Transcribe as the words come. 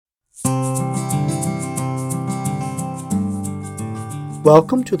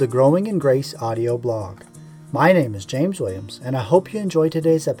Welcome to the Growing in Grace audio blog. My name is James Williams, and I hope you enjoy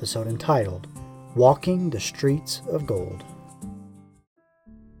today's episode entitled, Walking the Streets of Gold.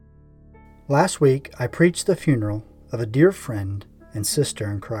 Last week, I preached the funeral of a dear friend and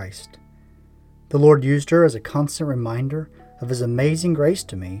sister in Christ. The Lord used her as a constant reminder of His amazing grace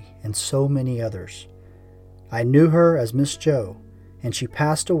to me and so many others. I knew her as Miss Jo, and she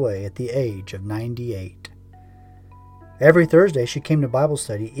passed away at the age of 98. Every Thursday she came to Bible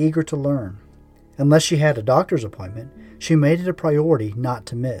study eager to learn. Unless she had a doctor's appointment, she made it a priority not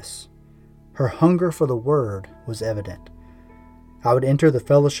to miss. Her hunger for the Word was evident. I would enter the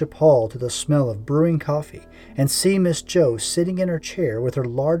fellowship hall to the smell of brewing coffee and see Miss Jo sitting in her chair with her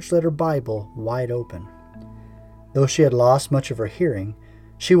large-letter Bible wide open. Though she had lost much of her hearing,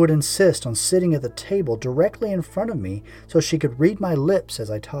 she would insist on sitting at the table directly in front of me so she could read my lips as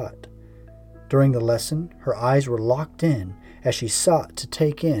I taught. During the lesson, her eyes were locked in as she sought to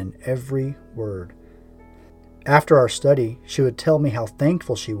take in every word. After our study, she would tell me how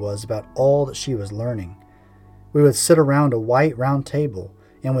thankful she was about all that she was learning. We would sit around a white round table,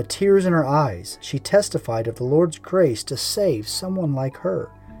 and with tears in her eyes, she testified of the Lord's grace to save someone like her.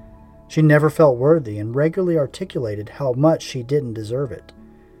 She never felt worthy and regularly articulated how much she didn't deserve it.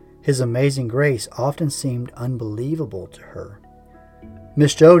 His amazing grace often seemed unbelievable to her.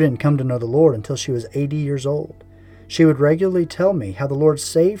 Miss Jo didn't come to know the Lord until she was 80 years old. She would regularly tell me how the Lord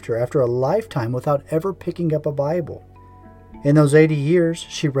saved her after a lifetime without ever picking up a Bible. In those 80 years,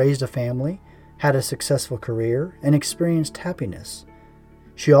 she raised a family, had a successful career, and experienced happiness.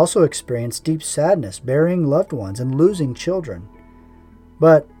 She also experienced deep sadness, burying loved ones and losing children.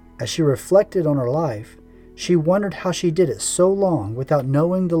 But as she reflected on her life, she wondered how she did it so long without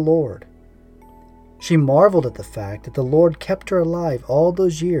knowing the Lord. She marveled at the fact that the Lord kept her alive all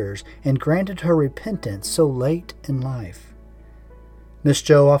those years and granted her repentance so late in life. Miss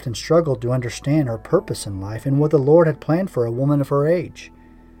Jo often struggled to understand her purpose in life and what the Lord had planned for a woman of her age.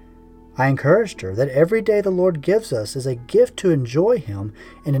 I encouraged her that every day the Lord gives us is a gift to enjoy Him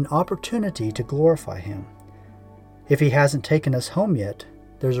and an opportunity to glorify Him. If He hasn't taken us home yet,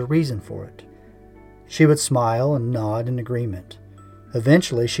 there's a reason for it. She would smile and nod in agreement.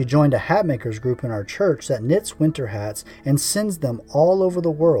 Eventually, she joined a hatmakers group in our church that knits winter hats and sends them all over the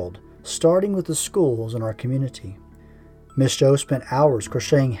world, starting with the schools in our community. Miss Jo spent hours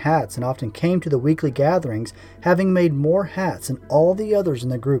crocheting hats and often came to the weekly gatherings, having made more hats than all the others in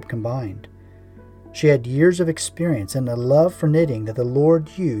the group combined. She had years of experience and a love for knitting that the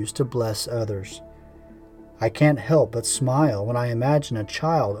Lord used to bless others. I can't help but smile when I imagine a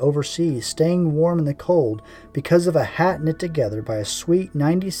child overseas staying warm in the cold because of a hat knit together by a sweet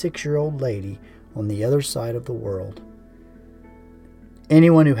 96-year-old lady on the other side of the world.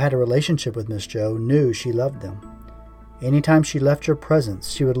 Anyone who had a relationship with Miss Jo knew she loved them. Anytime she left your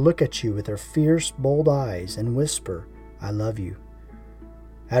presence, she would look at you with her fierce, bold eyes and whisper, "I love you."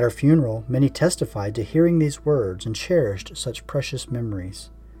 At her funeral, many testified to hearing these words and cherished such precious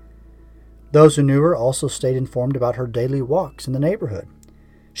memories. Those who knew her also stayed informed about her daily walks in the neighborhood.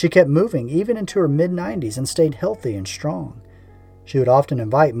 She kept moving even into her mid-90s and stayed healthy and strong. She would often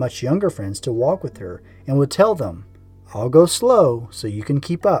invite much younger friends to walk with her and would tell them, "I'll go slow so you can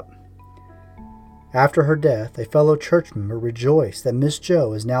keep up." After her death, a fellow church member rejoiced that Miss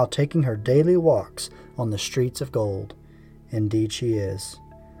Jo is now taking her daily walks on the streets of gold. Indeed she is.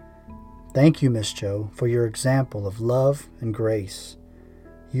 Thank you, Miss Jo, for your example of love and grace.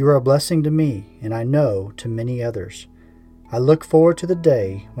 You are a blessing to me, and I know to many others. I look forward to the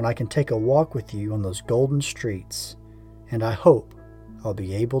day when I can take a walk with you on those golden streets, and I hope I'll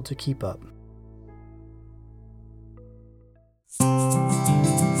be able to keep up.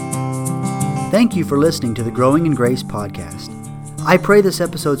 Thank you for listening to the Growing in Grace podcast. I pray this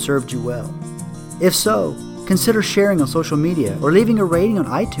episode served you well. If so, consider sharing on social media or leaving a rating on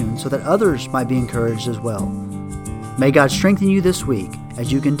iTunes so that others might be encouraged as well. May God strengthen you this week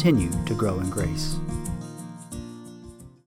as you continue to grow in grace.